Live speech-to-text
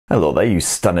Hello there, you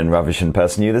stunning, ravishing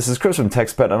person you. This is Chris from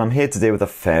TechSpert, and I'm here today with a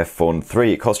Fairphone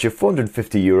 3. It costs you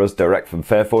 €450 direct from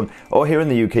Fairphone, or here in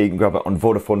the UK you can grab it on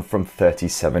Vodafone from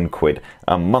 37 quid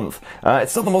a month.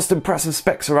 It's not the most impressive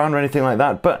specs around or anything like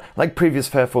that, but like previous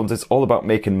Fairphones, it's all about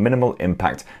making minimal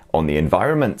impact on the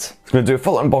environment. I'm going to do a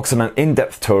full unboxing and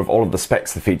in-depth tour of all of the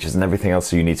specs, the features and everything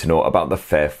else you need to know about the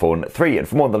Fairphone 3. And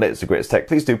for more on the latest and greatest tech,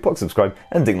 please do subscribe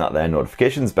and ding that there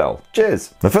notifications bell.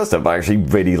 Cheers! The first up, I actually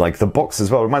really like the box as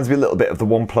well. It reminds me a little bit of the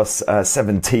OnePlus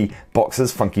 7T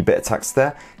boxes. Funky bit of text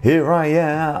there. Here I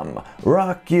am,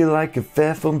 rock you like a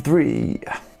Fairphone 3.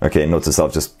 Okay, notice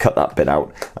I've just cut that bit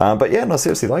out. But yeah, no,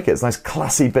 seriously like it. It's a nice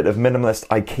classy bit of minimalist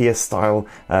IKEA style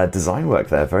design work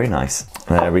there. Very nice.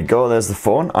 There we go, there's the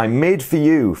phone. I'm made for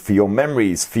you, for your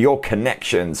memories, for your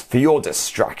connections, for your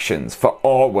distractions, for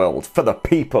our world, for the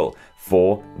people,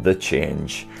 for the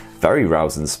change. Very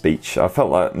rousing speech. I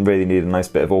felt like I really needed a nice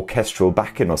bit of orchestral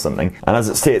backing or something. And as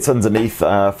it states underneath,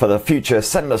 for the future,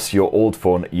 send us your old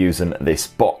phone using this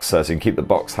box. So you can keep the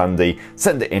box handy,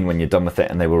 send it in when you're done with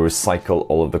it, and they will recycle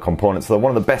all of the components. So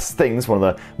one of the best things, one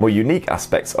of the more unique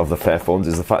aspects of the Fairphones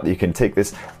is the fact that you can take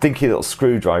this dinky little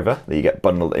screwdriver that you get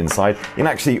bundled inside. You can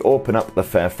actually open up the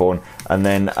Fairphone and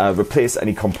then replace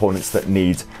any components that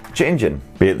need changing.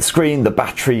 Be it the screen, the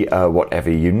battery,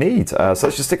 whatever you need. So let's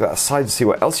just stick that aside to see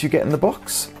what else you get in the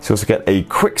box. So you also get a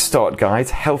quick start guide,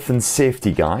 health and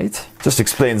safety guide. Just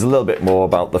explains a little bit more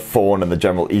about the phone and the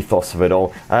general ethos of it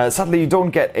all. Sadly, you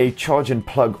don't get a charging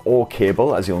plug or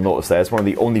cable, as you'll notice there. It's one of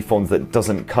the only phones that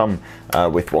doesn't come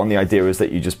with one. The idea is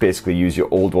that you just basically use your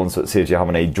old one, so it saves you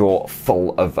having a drawer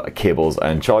full of cables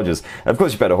and chargers. And of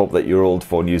course, you better hope that your old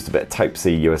phone used a bit of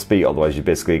Type-C USB, otherwise you're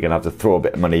basically going to have to throw a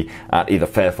bit of money at either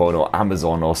Fairphone or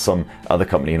Amazon or some other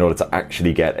company in order to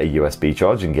actually get a USB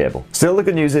charging cable. Still, the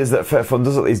good news is that Fairphone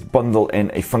does at least bundle in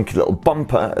a funky little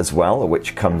bumper as well,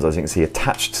 which comes, as you can see,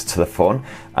 attached to the phone,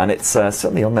 and it's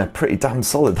certainly on there pretty damn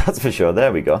solid, that's for sure.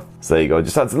 There we go. So there you go,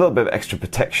 just adds a little bit of extra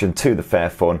protection to the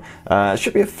Fairphone. It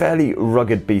should be a fairly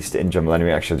rugged beast in general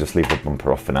anyway. Actually, I'll just leave the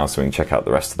bumper off for now so we can check out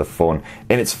the rest of the phone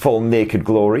in its full naked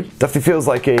glory. Definitely feels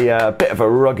like a bit of a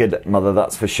rugged mother,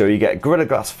 that's for sure. You get Gorilla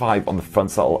Glass 5 on the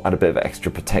front, so that'll add a bit of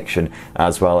extra protection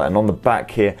as well. And on the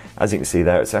back here, as you can see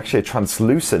there, it's actually a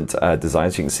translucent design,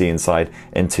 as you can see inside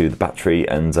into the battery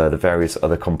and the various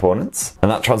other components. And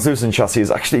that translucent chassis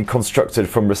is actually constructed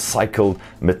from recycled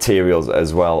materials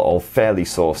as well, all fairly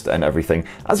sourced and everything.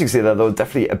 As you can see there though,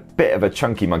 definitely a bit of a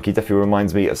chunky monkey. Definitely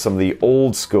reminds me of some of the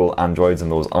old school Androids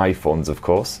and those iPhones, of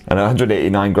course. And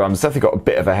 189 grams, definitely got a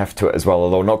bit of a heft to it as well,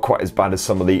 although not quite as bad as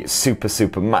some of the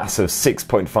super massive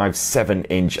 6.57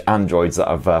 inch Androids that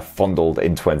I've fondled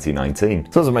in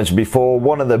 2019. So as I mentioned before,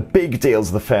 one of the big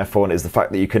deals of the Fairphone is the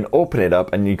fact that you can open it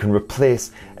up and you can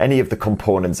replace any of the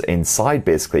components inside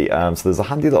basically. So there's a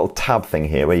handy little tab thing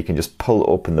here where you can just pull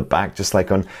open the back, just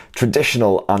like on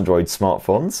traditional Android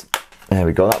smartphones. There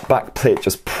we go, that back plate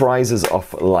just prizes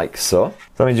off like so.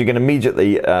 That means you can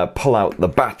immediately pull out the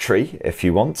battery if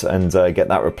you want and get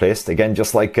that replaced. Again,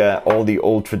 just like all the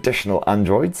old traditional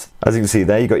Androids. As you can see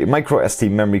there, you've got your micro SD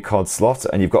memory card slot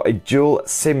and you've got a dual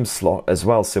SIM slot as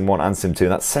well, SIM 1 and SIM 2,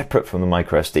 and that's separate from the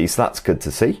micro SD, so that's good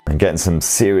to see. And getting some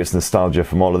serious nostalgia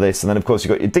from all of this. And then of course you've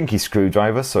got your dinky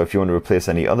screwdriver, so if you want to replace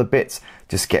any other bits,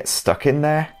 just get stuck in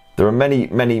there. There are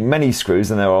many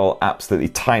screws and they're all absolutely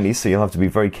tiny, so you'll have to be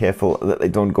very careful that they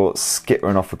don't go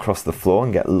skittering off across the floor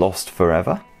and get lost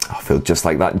forever. I feel just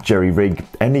like that jerry rig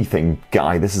anything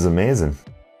guy. This is amazing.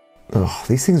 Oh,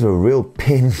 these things are a real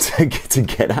pain to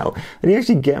get out. And you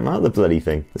actually get them out of the bloody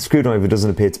thing. The screwdriver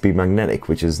doesn't appear to be magnetic,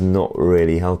 which is not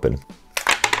really helping.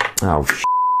 Oh,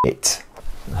 shit.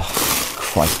 Oh,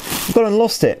 Christ. I've gone and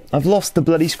lost it. I've lost the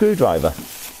bloody screwdriver.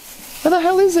 Where the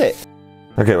hell is it?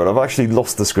 Okay, well, I've actually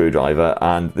lost the screwdriver,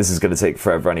 and this is going to take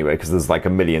forever anyway, because there's like a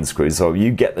million screws, so you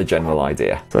get the general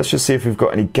idea. So let's just see if we've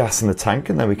got any gas in the tank,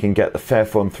 and then we can get the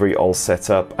Fairphone 3 all set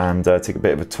up and take a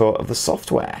bit of a tour of the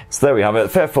software. So there we have it.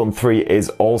 The Fairphone 3 is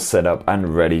all set up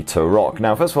and ready to rock.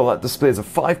 Now, first of all, that displays a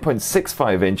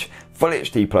 5.65 inch Full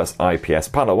HD Plus IPS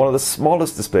panel, one of the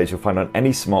smallest displays you'll find on any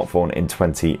smartphone in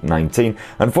 2019.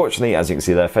 Unfortunately, as you can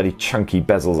see, they're fairly chunky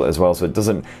bezels as well, so it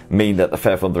doesn't mean that the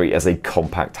Fairphone 3 is a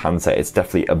compact handset. It's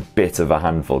definitely a bit of a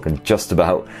handful, can just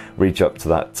about reach up to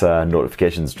that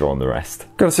notifications drawer and the rest.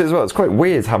 Gotta say as well, it's quite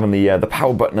weird having the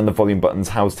power button and the volume buttons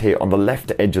housed here on the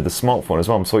left edge of the smartphone as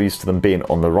well. I'm so used to them being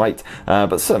on the right,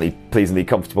 but certainly pleasingly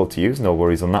comfortable to use, no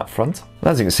worries on that front.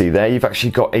 As you can see there, you've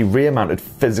actually got a rear-mounted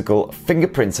physical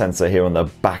fingerprint sensor sensor here on the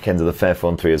back end of the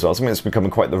Fairphone 3 as well, something that's becoming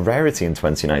quite the rarity in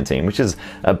 2019, which is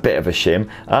a bit of a shame.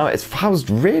 It's housed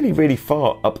really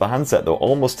far up the handset though,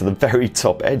 almost to the very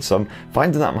top edge, so I'm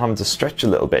finding that I'm having to stretch a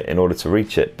little bit in order to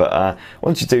reach it, but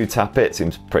once you do tap it, it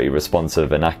seems pretty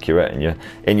responsive and accurate, and you're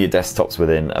in your desktops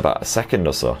within about a second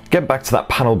or so. Get back to that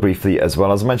panel briefly as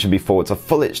well. As I mentioned before, it's a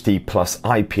Full HD plus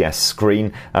IPS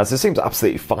screen, so it seems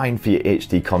absolutely fine for your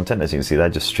HD content. As you can see, they're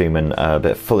just streaming a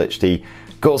bit of Full HD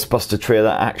Ghostbuster trailer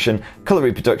action. Color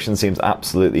reproduction seems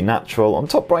absolutely natural. On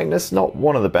top brightness, not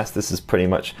one of the best. This is pretty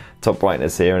much top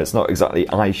brightness here, and it's not exactly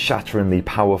eye-shatteringly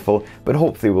powerful, but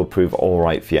hopefully will prove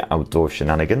alright for your outdoor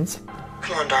shenanigans.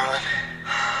 Come on, darling.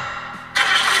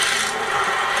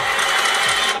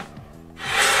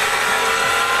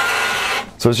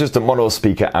 So it's just a mono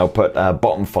speaker output,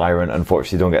 bottom firing,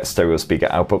 unfortunately don't get stereo speaker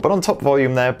output, but on top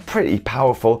volume there, pretty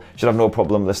powerful. Should have no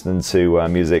problem listening to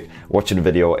music, watching a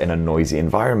video in a noisy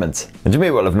environment. And you may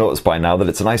well have noticed by now that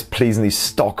it's a nice pleasingly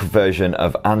stock version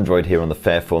of Android here on the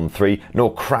Fairphone 3.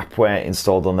 No crapware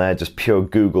installed on there, just pure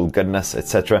Google goodness,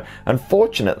 etc.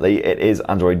 Unfortunately, it is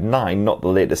Android 9, not the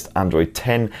latest Android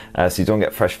 10, so you don't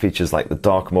get fresh features like the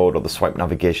dark mode or the swipe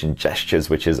navigation gestures,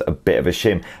 which is a bit of a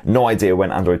shame. No idea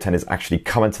when Android 10 is actually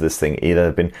coming to this thing either.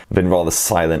 They've been rather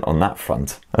silent on that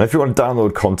front. And if you want to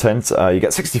download content, you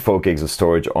get 64 gigs of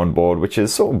storage on board, which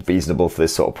is sort of reasonable for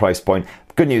this sort of price point.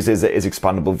 Good news is it is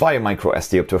expandable via micro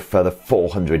SD up to a further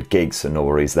 400 gigs, so no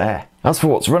worries there. As for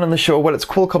what's running the show, well, it's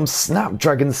Qualcomm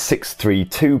Snapdragon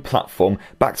 632 platform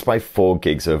backed by 4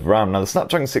 gigs of RAM. Now, the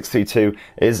Snapdragon 632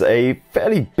 is a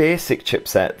fairly basic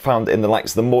chipset found in the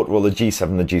likes of the Motorola G7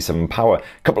 and the G7 Power,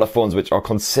 a couple of phones which are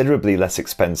considerably less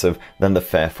expensive than the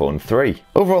Fairphone 3.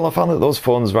 Overall, I found that those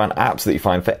phones ran absolutely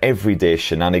fine for everyday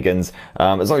shenanigans.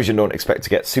 As long as you don't expect to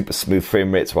get super smooth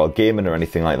frame rates while gaming or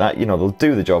anything like that, you know, they'll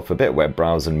do the job for a bit of web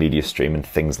browsing, media streaming,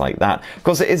 things like that. Of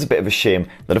course, it is a bit of a shame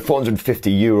that a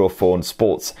 €450 phone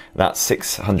sports that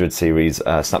 600 series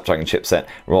Snapdragon chipset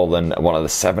rather than one of the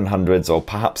 700s or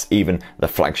perhaps even the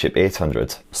flagship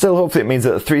 800. Still, hopefully it means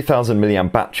that the 3000 mAh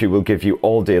battery will give you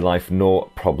all day life, no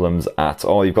problems at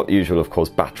all. You've got the usual, of course,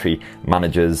 battery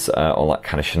managers, all that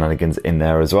kind of shenanigans in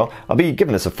there as well. I'll be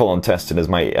giving this a full-on testing as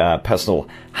my personal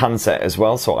handset as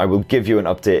well, so I will give you an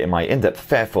update in my in-depth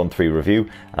Fairphone 3 review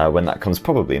when that comes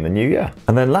probably in the new year.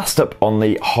 And then last up on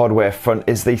the hardware front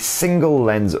is the single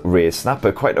lens Ray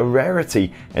snapper, quite a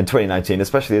rarity in 2019,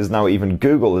 especially as now even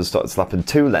Google has started slapping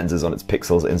 2 lenses on its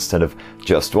Pixels instead of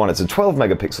just one. It's a 12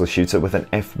 megapixel shooter with an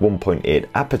f1.8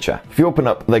 aperture. If you open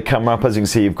up the camera app, as you can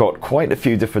see, you've got quite a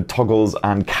few different toggles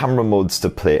and camera modes to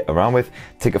play around with.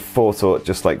 Take a photo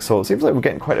just like so. It seems like we're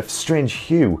getting quite a strange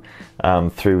hue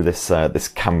through this this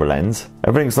camera lens.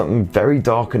 Everything's looking very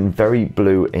dark and very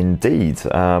blue indeed.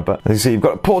 But as you see, you've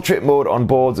got a portrait mode on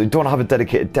board. You don't have a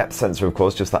dedicated depth sensor, of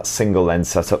course, just that single lens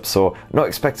setup. So not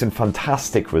expecting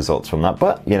fantastic results from that,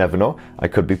 but you never know. I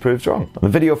could be proved wrong. On the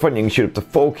video front, you can shoot up to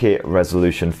 4K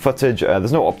resolution footage.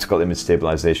 There's no optical image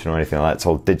stabilization or anything like that. It's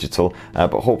all digital, but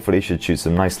hopefully you should shoot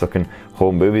some nice looking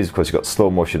home movies. Of course, you've got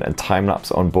slow motion and time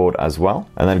lapse on board as well.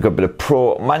 And then a good bit of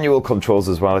pro manual controls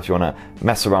as well if you want to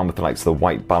mess around with the likes of the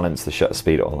white balance, the shutter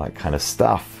speed, all that kind of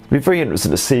stuff. It'll be very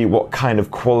interesting to see what kind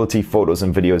of quality photos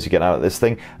and videos you get out of this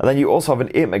thing. And then you also have an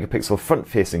 8 megapixel front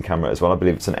facing camera as well. I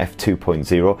believe it's an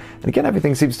f2.0. And again,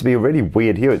 everything seems to be really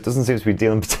weird here. It doesn't seem to be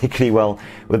dealing particularly well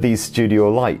with these studio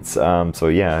lights. So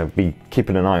yeah, I'll be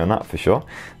keeping an eye on that for sure.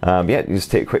 Yeah, you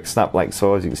just take a quick snap like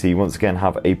so. As you can see, you once again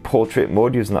have a portrait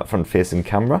mode using that front facing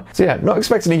camera. So yeah, not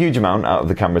expecting a huge amount out of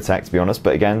the camera tech, to be honest,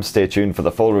 but again, stay tuned for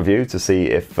the full review to see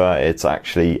if it's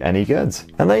actually any good.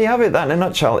 And there you have it. That in a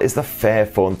nutshell is the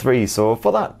Fairphone 3. So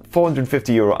for that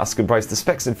 €450 asking price, the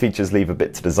specs and features leave a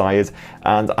bit to desired,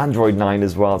 and Android 9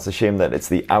 as well. It's a shame that it's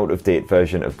the out-of-date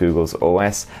version of Google's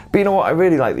OS, but you know what, I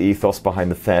really like the ethos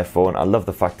behind the Fairphone. I love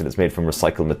the fact that it's made from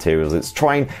recycled materials. It's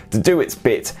trying to do its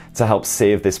bit to help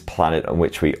save this planet on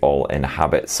which we all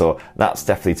inhabit, so that's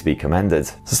definitely to be commended.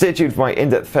 So stay tuned for my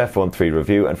in-depth Fairphone 3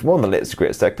 review, and for more on the latest and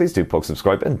greatest tech, please do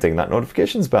subscribe and ding that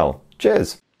notifications bell.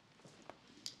 Cheers!